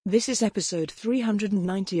This is episode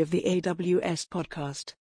 390 of the AWS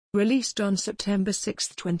podcast, released on September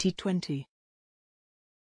 6, 2020.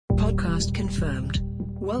 Podcast confirmed.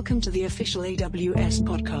 Welcome to the official AWS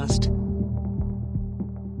podcast.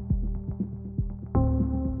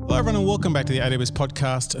 Hello everyone and welcome back to the AWS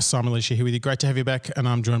podcast. Simon Elisha here with you. Great to have you back, and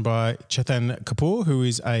I'm joined by Chetan Kapoor, who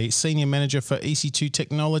is a Senior Manager for EC2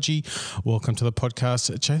 Technology. Welcome to the podcast,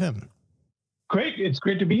 Chetan. Great. It's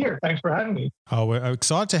great to be here. Thanks for having me. Oh, we're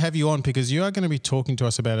excited to have you on because you are going to be talking to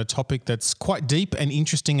us about a topic that's quite deep and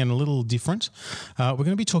interesting and a little different. We're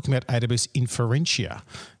going to be talking about AWS Inferentia,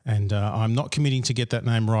 and I'm not committing to get that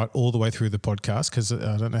name right all the way through the podcast because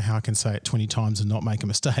I don't know how I can say it 20 times and not make a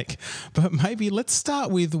mistake. But maybe let's start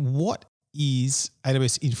with what is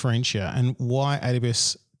AWS Inferentia and why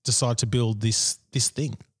AWS decided to build this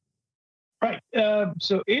thing. Right.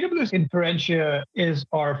 So AWS Inferentia is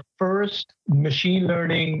our first machine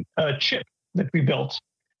learning chip that we built.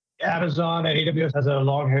 Amazon and AWS has a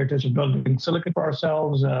long heritage of building silicon for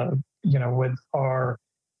ourselves, with our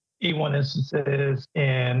A1 instances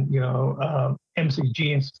and, MCG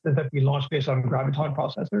instances that we launched based on Graviton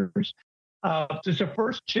processors. So it's the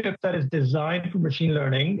first chip that is designed for machine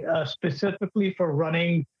learning, specifically for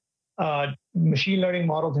running machine learning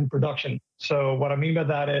models in production. So what I mean by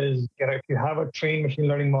that is, if you have a trained machine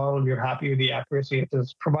learning model, you're happy with the accuracy it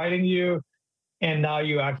is providing you, and now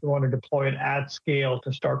you actually want to deploy it at scale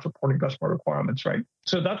to start supporting customer requirements, right?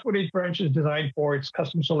 So that's what Inferentia is designed for. It's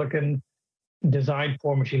custom silicon designed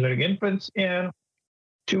for machine learning inference. And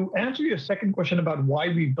to answer your second question about why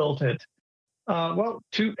we built it,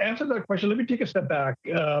 to answer that question, let me take a step back.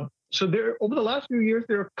 So over the last few years,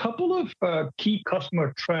 there are a couple of key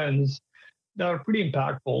customer trends that are pretty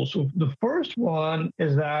impactful. So the first one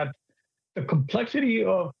is that the complexity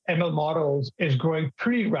of ML models is growing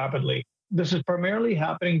pretty rapidly. This is primarily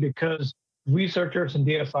happening because researchers and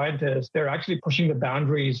data scientists, they're actually pushing the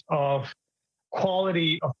boundaries of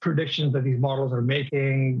quality of predictions that these models are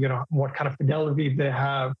making, what kind of fidelity they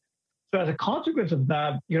have. So as a consequence of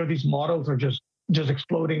that, these models are just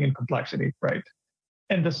exploding in complexity, right?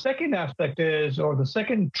 And the second aspect is, or the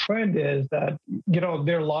second trend is that, there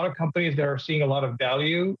are a lot of companies that are seeing a lot of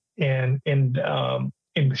value in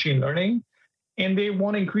machine learning, and they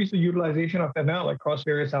want to increase the utilization of ML across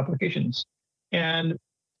various applications. And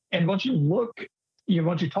once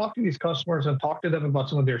you talk to these customers and talk to them about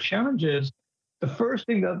some of their challenges, the first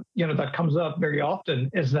thing that, that comes up very often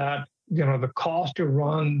is that, the cost to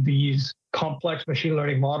run these complex machine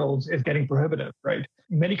learning models is getting prohibitive, right?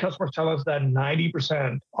 Many customers tell us that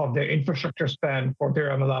 90% of their infrastructure spend for their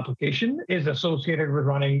ML application is associated with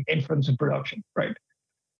running inference in production, right?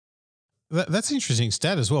 That's an interesting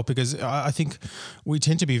stat as well, because I think we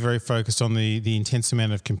tend to be very focused on the intense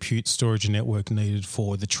amount of compute, storage, and network needed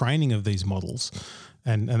for the training of these models.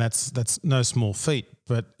 And that's no small feat,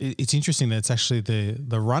 but it's interesting that it's actually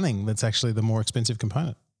the running that's actually the more expensive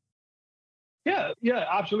component. Yeah,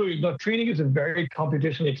 absolutely. The training is a very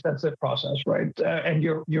computationally expensive process, right? And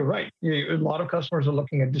you're right. A lot of customers are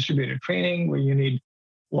looking at distributed training where you need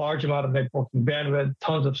large amount of networking bandwidth,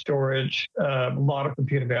 tons of storage, a lot of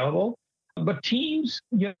compute available. But teams,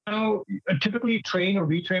 typically train or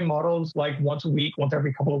retrain models like once a week, once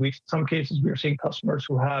every couple of weeks. In some cases, we're seeing customers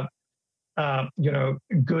who have,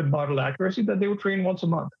 good model accuracy that they would train once a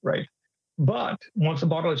month, right? But once the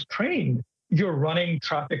model is trained, you're running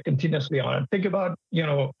traffic continuously on it. Think about,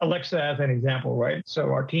 Alexa as an example, right? So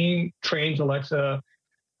our team trains Alexa,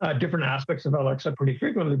 different aspects of Alexa pretty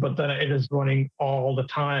frequently, but then it is running all the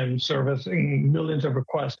time, servicing millions of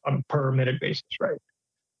requests on a per minute basis, right?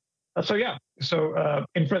 So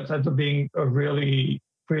inference ends up being a really,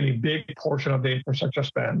 really big portion of the infrastructure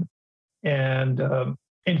spend. And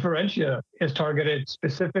Inferentia is targeted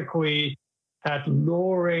specifically at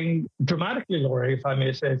dramatically lowering, if I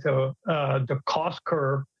may say so, the cost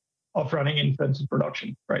curve of running inference in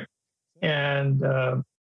production, right? And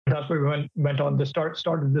that's where we went on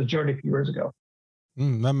started this journey a few years ago.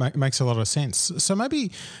 That makes a lot of sense. So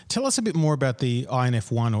maybe tell us a bit more about the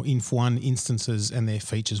INF1 or Inf1 instances and their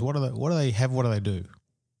features. What do they have? What do they do?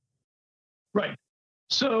 Right.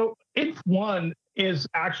 So Inf1 is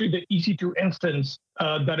actually the EC2 instance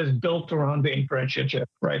that is built around the Inferentia chip,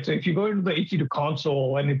 right? So if you go into the EC2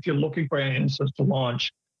 console and if you're looking for an instance to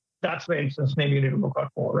launch, that's the instance name you need to look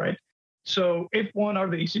out for, right? So Inf1 are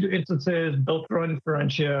the EC2 instances built around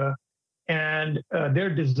Inferentia, and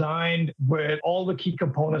they're designed with all the key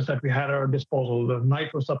components that we had at our disposal: the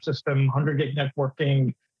Nitro subsystem, 100 gig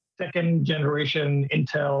networking, second generation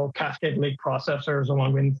Intel Cascade Lake processors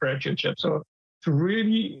along with Inferentia chip. So it's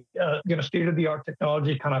really, state of the art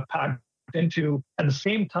technology kind of packed into at the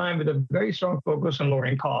same time with a very strong focus on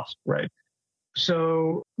lowering cost, right?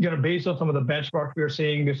 So, based on some of the benchmarks we are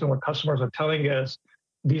seeing, based on what customers are telling us,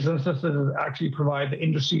 these instances actually provide the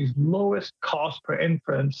industry's lowest cost per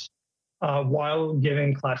inference while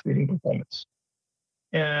giving class-leading performance.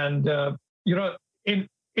 And,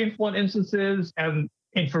 Inf1 instances and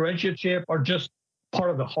Inferentia chip are just part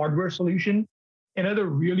of the hardware solution. Another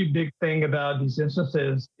really big thing about these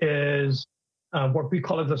instances is what we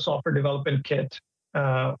call as the software development kit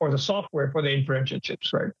or the software for the Inferentia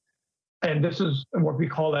chips, right? And this is what we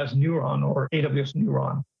call as Neuron or AWS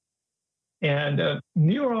Neuron. And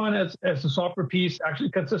Neuron as a software piece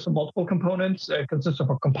actually consists of multiple components. It consists of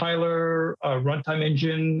a compiler, a runtime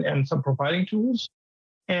engine, and some profiling tools.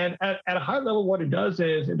 And at a high level, what it does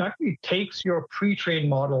is it actually takes your pre-trained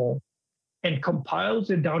model and compiles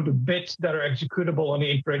it down to bits that are executable on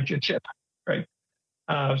the Inferentia chip, right?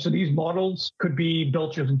 So these models could be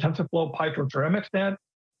built using TensorFlow, PyTorch, or MXNet,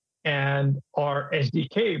 and our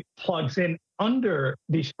SDK plugs in under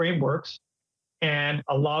these frameworks and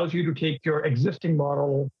allows you to take your existing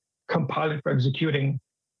model, compile it for executing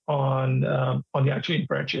on the actual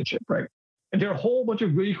Inferentia chip, right? And there are a whole bunch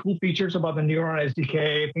of really cool features about the Neuron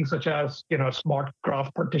SDK, things such as smart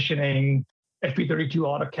graph partitioning, FP32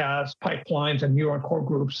 autocast, pipelines, and neuron core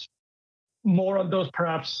groups. More on those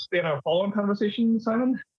perhaps in our following conversation,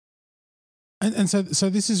 Simon. And so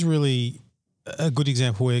this is really a good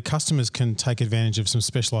example where customers can take advantage of some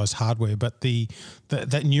specialized hardware, but that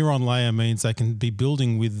neuron layer means they can be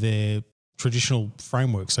building with their traditional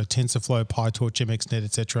frameworks, so TensorFlow, PyTorch, MXNet,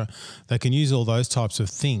 etc. They can use all those types of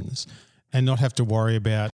things and not have to worry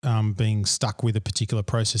about being stuck with a particular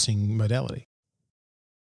processing modality.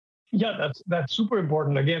 Yeah, that's super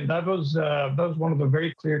important. Again, that was one of the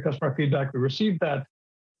very clear customer feedback we received, that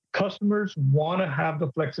customers want to have the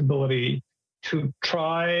flexibility to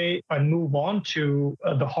try and move on to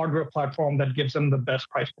the hardware platform that gives them the best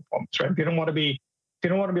price performance, right? They don't want to be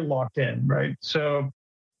locked in, right? So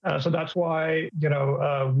that's why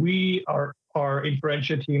our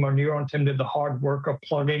Inferentia team, our Neuron team, did the hard work of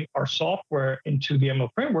plugging our software into the ML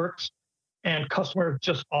frameworks, and customers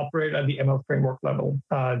just operate at the ML framework level.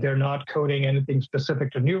 They're not coding anything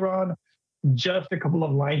specific to Neuron, just a couple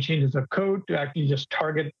of line changes of code to actually just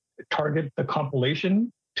target the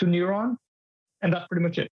compilation to Neuron, and that's pretty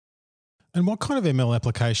much it. And what kind of ML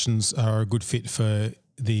applications are a good fit for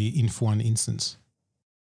the Inf1 instance?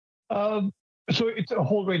 So it's a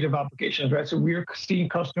whole range of applications, right? So we're seeing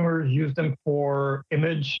customers use them for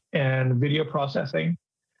image and video processing.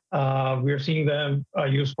 We're seeing them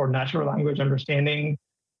used for natural language understanding,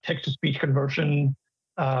 text-to-speech conversion.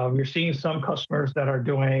 We're seeing some customers that are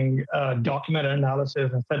doing document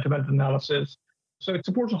analysis and sentiment analysis. So it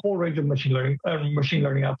supports a whole range of machine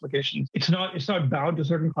learning applications. It's not bound to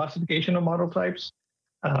certain classification of model types.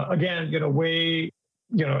 Again, way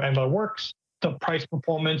ML works, the price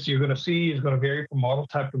performance you're going to see is going to vary from model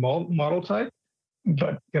type to model type.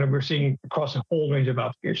 But we're seeing across a whole range of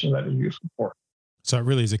applications that is useful for. So it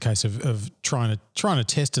really is a case of trying to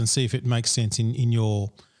test and see if it makes sense in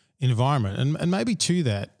your environment. And maybe to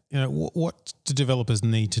that, what do developers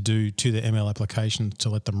need to do to the ML application to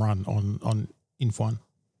let them run on Inf1?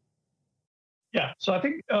 Yeah, so I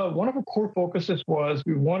think one of our core focuses was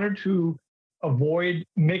we wanted to avoid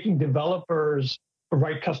making developers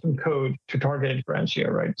write custom code to target Inferentia,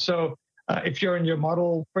 right? So if you're in your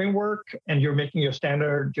model framework and you're making your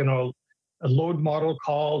standard, load model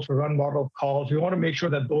calls or run model calls, you want to make sure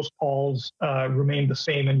that those calls remain the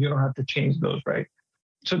same and you don't have to change those, right?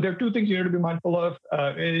 So there are two things you need to be mindful of.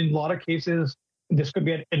 In a lot of cases, this could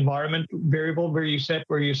be an environment variable where you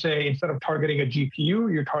say instead of targeting a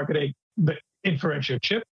GPU, you're targeting the Inferentia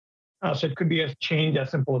chip. So it could be a change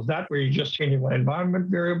as simple as that, where you're just changing one environment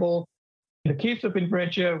variable. In the case of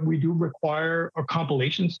Inferentia, we do require a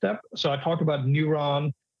compilation step. So I talked about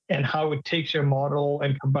Neuron and how it takes your model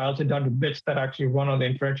and compiles it down to bits that actually run on the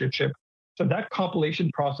Inferentia chip. So that compilation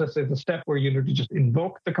process is a step where you need to just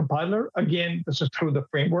invoke the compiler. Again, this is through the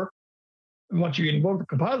framework. Once you invoke the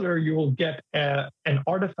compiler, you will get an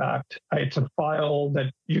artifact. It's a file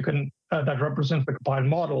that you can that represents the compiled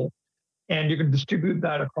model, and you can distribute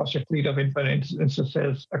that across your fleet of infinite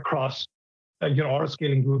instances across your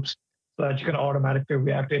autoscaling groups, so that you can automatically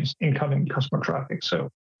react to incoming customer traffic. So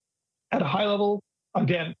at a high level,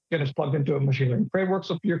 again, it's plugged into a machine learning frameworks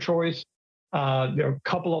of your choice. There are a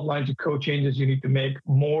couple of lines of code changes you need to make,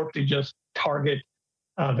 more to just target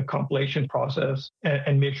the compilation process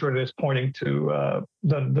and make sure that it's pointing to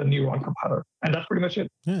the Neuron compiler. And that's pretty much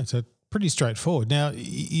it. Yeah, so pretty straightforward. Now,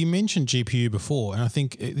 you mentioned GPU before, and I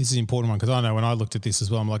think this is an important one because I know when I looked at this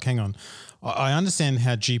as well, I'm like, hang on, I understand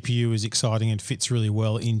how GPU is exciting and fits really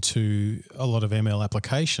well into a lot of ML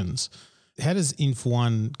applications. How does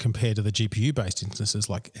Inf1 compare to the GPU-based instances?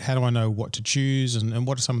 Like, how do I know what to choose and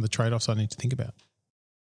what are some of the trade-offs I need to think about?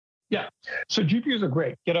 Yeah, so GPUs are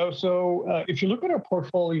great. So if you look at our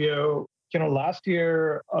portfolio, last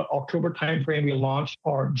year, October timeframe, we launched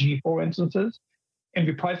our G4 instances, and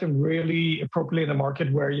we priced them really appropriately in the market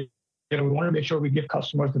where we want to make sure we give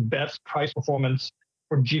customers the best price performance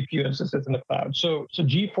for GPU instances in the cloud. So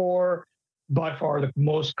G4, by far the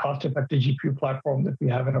most cost-effective GPU platform that we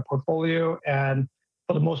have in our portfolio, and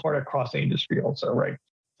for the most part across the industry also, right?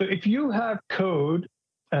 So if you have code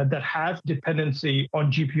that has dependency on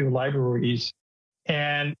GPU libraries,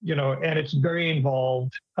 and it's very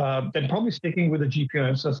involved, then probably sticking with a GPU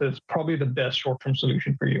instance is probably the best short-term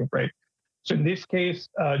solution for you, right? So in this case,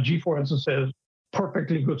 G4 instance is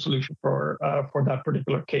perfectly good solution for that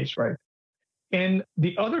particular case, right? In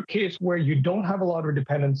the other case where you don't have a lot of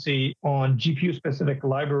dependency on GPU-specific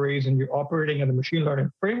libraries and you're operating at a machine learning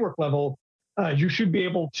framework level, you should be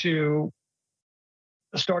able to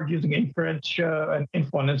start using Inferentia and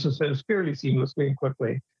Inf1 instances fairly seamlessly and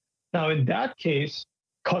quickly. Now, in that case,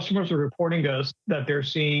 customers are reporting us that they're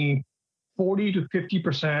seeing 40 to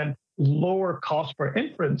 50% lower cost per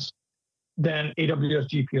inference than AWS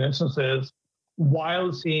GPU instances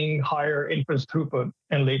while seeing higher inference throughput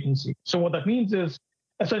and latency. So what that means is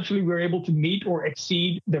essentially we're able to meet or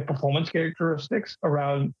exceed the performance characteristics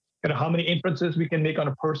around how many inferences we can make on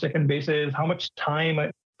a per second basis, how much time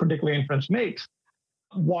a particular inference makes,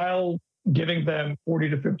 while giving them 40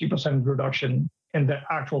 to 50% reduction in the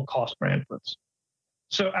actual cost per inference.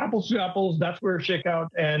 So apples to apples, that's where it shake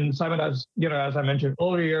out. And Simon, as I mentioned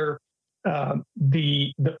earlier,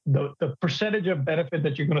 the percentage of benefit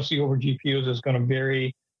that you're going to see over GPUs is going to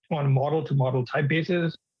vary on a model to model type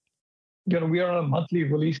basis. We are on a monthly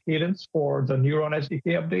release cadence for the Neuron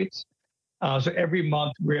SDK updates. So every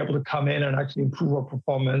month we're able to come in and actually improve our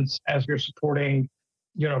performance as we're supporting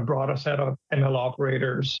a broader set of ML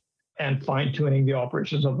operators and fine-tuning the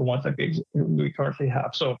operations of the ones that we currently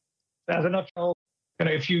have. So as a nutshell,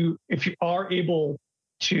 if you are able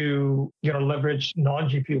to leverage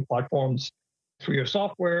non-GPU platforms through your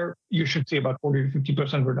software, you should see about 40 to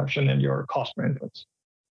 50% reduction in your cost per inputs.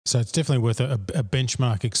 So it's definitely worth a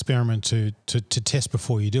benchmark experiment to test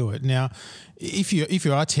before you do it. Now, if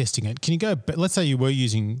you are testing it, can you go? Let's say you were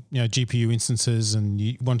using GPU instances and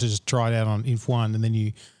you want to just try it out on Inf1, and then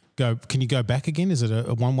you go. Can you go back again? Is it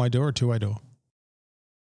a one-way door or a two-way door?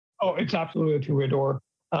 Oh, it's absolutely a two-way door.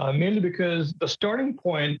 Mainly because the starting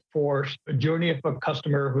point for a journey of a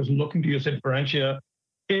customer who's looking to use Inferentia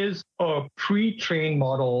is a pre-trained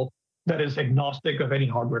model that is agnostic of any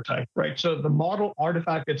hardware type, right? So the model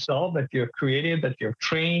artifact itself that you've created, that you've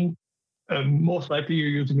trained, most likely you're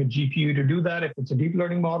using a GPU to do that if it's a deep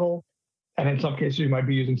learning model. And in some cases, you might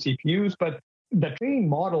be using CPUs, but the training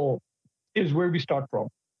model is where we start from.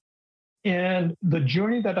 And the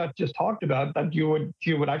journey that I've just talked about, that you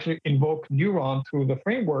would actually invoke Neuron through the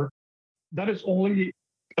framework, that is only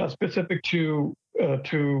specific to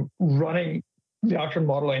running the actual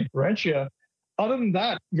model in Inferentia. Other than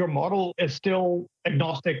that, your model is still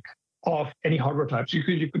agnostic of any hardware type. So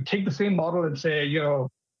you could take the same model and say,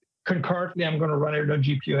 concurrently, I'm going to run it on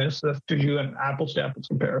GPU instance to do an apples to apples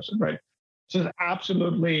comparison, right? So it's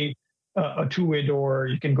absolutely a two-way door.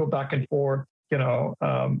 You can go back and forth,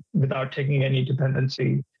 without taking any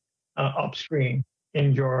dependency upstream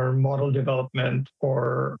in your model development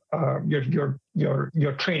or your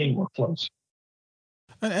training workflows.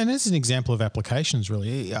 And as an example of applications,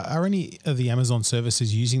 really, are any of the Amazon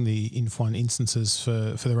services using the Inf1 instances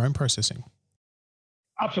for their own processing?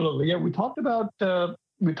 Absolutely, yeah. We talked about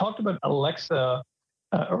Alexa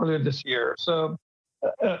earlier this year. So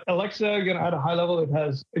Alexa, at a high level, it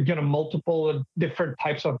has multiple different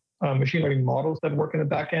types of machine learning models that work in the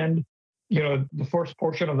back end. The first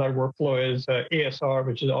portion of that workflow is ASR,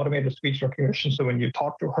 which is automated speech recognition. So when you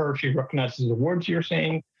talk to her, she recognizes the words you're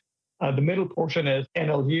saying. The middle portion is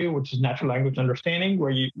NLU, which is natural language understanding,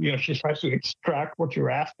 where she tries to extract what you're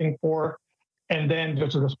asking for. And then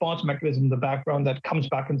there's a response mechanism in the background that comes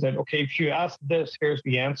back and says, okay, if you ask this, here's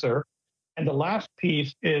the answer. And the last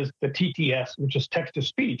piece is the TTS, which is text to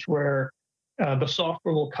speech, where the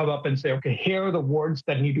software will come up and say, okay, here are the words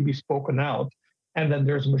that need to be spoken out. And then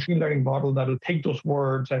there's a machine learning model that will take those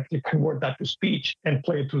words, actually convert that to speech and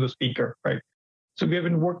play it through the speaker, right? So we have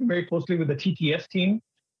been working very closely with the TTS team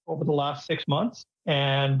over the last 6 months.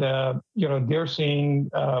 And, they're seeing,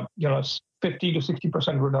 50 to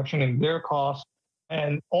 60% reduction in their cost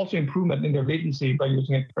and also improvement in their latency by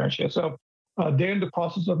using Inferentia. So they're in the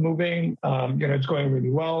process of moving. It's going really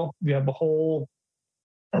well. We have a whole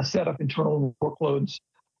set of internal workloads.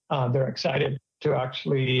 They're excited to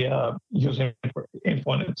actually use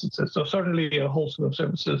Infor instances. So certainly a whole suite of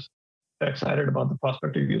services. They're excited about the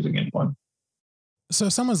prospect of using Infor. So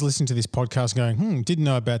if someone's listening to this podcast going, didn't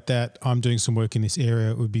know about that, I'm doing some work in this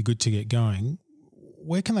area, it would be good to get going.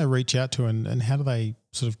 Where can they reach out to and how do they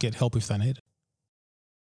sort of get help if they need it?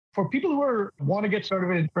 For people who want to get started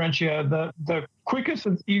with Inferentia, the quickest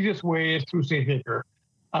and easiest way is through SageMaker.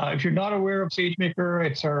 If you're not aware of SageMaker,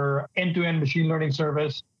 it's our end-to-end machine learning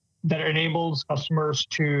service that enables customers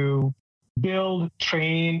to build,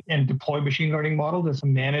 train, and deploy machine learning models as a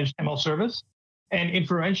managed ML service. And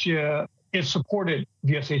Inferentia is supported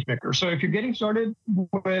via SageMaker. So if you're getting started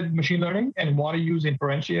with machine learning and want to use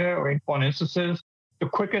Inferentia or Infor instances, the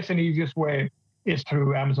quickest and easiest way is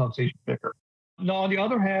through Amazon SageMaker. Now, on the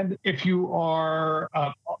other hand, if you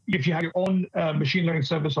have your own machine learning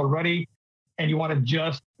service already, and you want to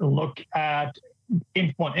just look at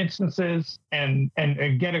Infor instances and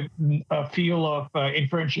get a feel of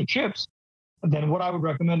Inferentia chips, then what I would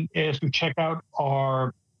recommend is to check out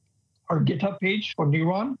our GitHub page for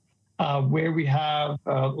Neuron, where we have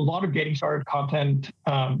a lot of getting started content,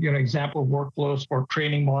 example workflows for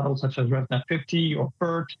training models such as ResNet 50 or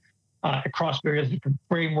BERT across various different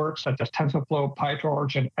frameworks such as TensorFlow,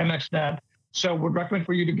 PyTorch, and MXNet. So would recommend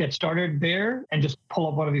for you to get started there and just pull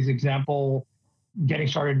up one of these example getting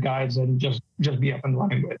started guides and just be up and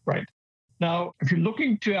running with, right? Now, if you're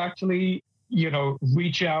looking to actually,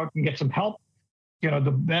 reach out and get some help,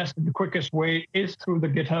 the best and the quickest way is through the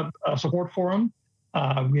GitHub support forum.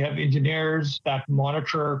 We have engineers that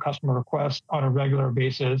monitor customer requests on a regular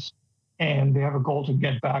basis, and they have a goal to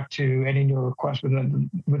get back to any new request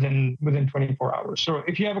within 24 hours. So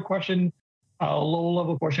if you have a question, a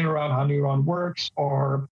low-level question around how Neuron works,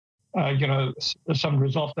 or some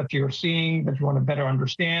results that you're seeing that you want to better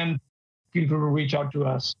understand, feel free to reach out to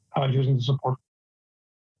us using the support.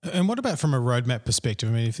 And what about from a roadmap perspective?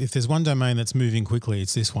 I mean, if there's one domain that's moving quickly,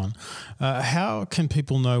 it's this one. How can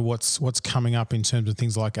people know what's coming up in terms of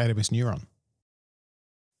things like AWS Neuron?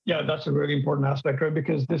 Yeah, that's a really important aspect, right?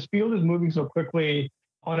 Because this field is moving so quickly.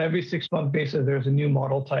 On every 6-month basis, there's a new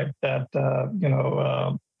model type that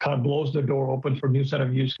kind of blows the door open for a new set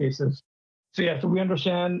of use cases. So we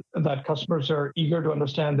understand that customers are eager to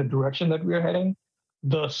understand the direction that we're heading.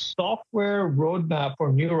 The software roadmap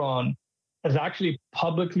for Neuron is actually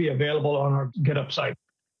publicly available on our GitHub site.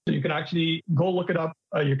 So you can actually go look it up.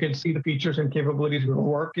 You can see the features and capabilities we're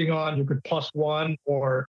working on. You could +1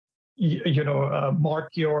 or mark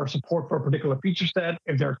your support for a particular feature set.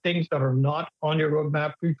 If there are things that are not on your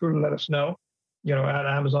roadmap, feel free to let us know. At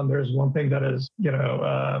Amazon, there's one thing that is,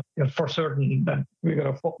 for certain that we're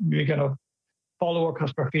gonna follow our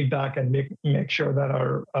customer feedback and make sure that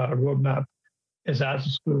our roadmap is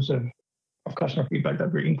as inclusive of customer feedback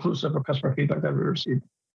that we receive.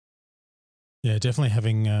 Yeah, definitely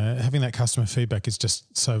having that customer feedback is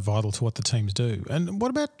just so vital to what the teams do. And what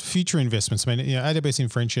about future investments? I mean, AWS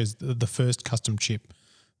Inferentia is the first custom chip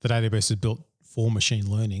that AWS has built for machine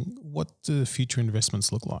learning. What do future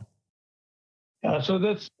investments look like? So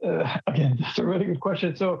that's that's a really good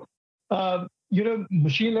question. So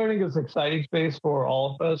machine learning is an exciting space for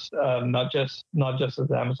all of us, not just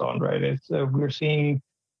as Amazon, right? It's we're seeing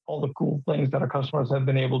all the cool things that our customers have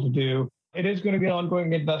been able to do. It is going to be an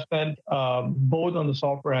ongoing investment, both on the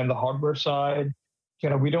software and the hardware side.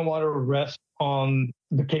 We don't want to rest on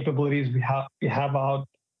the capabilities we have out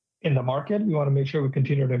in the market. We want to make sure we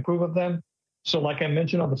continue to improve on them. So like I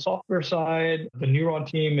mentioned on the software side, the Neuron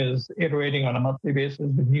team is iterating on a monthly basis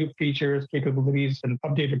with new features, capabilities, and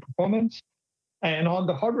updated performance. And on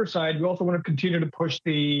the hardware side, we also want to continue to push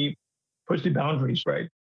the boundaries, right?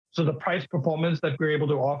 So the price performance that we're able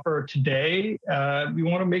to offer today, we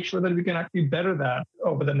want to make sure that we can actually better that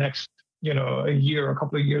over the next, a year, a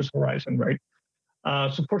couple of years horizon, right?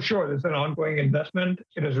 So for sure, there's an ongoing investment.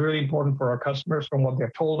 It is really important for our customers from what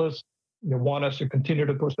they've told us. They want us to continue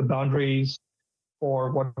to push the boundaries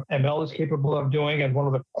for what ML is capable of doing. And one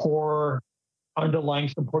of the core underlying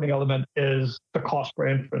supporting element is the cost per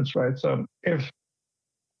inference, right? So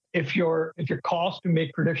if your cost to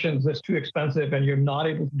make predictions is too expensive and you're not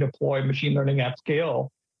able to deploy machine learning at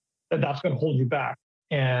scale, then that's going to hold you back.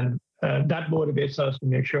 And that motivates us to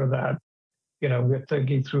make sure that, we're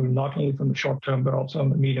thinking through not only from the short term, but also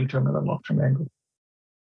on the medium term and the long term angle.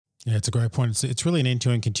 Yeah, it's a great point. It's really an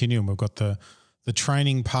end-to-end continuum. We've got the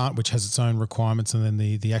training part, which has its own requirements, and then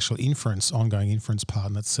the actual ongoing inference part.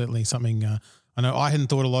 And that's certainly something I know I hadn't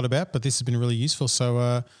thought a lot about, but this has been really useful.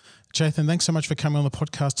 So Jathan, thanks so much for coming on the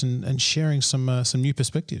podcast and sharing some new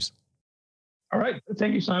perspectives. All right.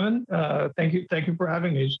 Thank you, Simon. Thank you for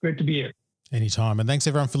having me. It's great to be here. Anytime. And thanks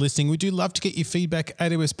everyone for listening. We do love to get your feedback.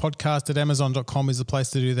 AWS podcast at amazon.com is the place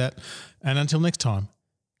to do that. And until next time,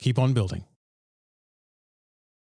 keep on building.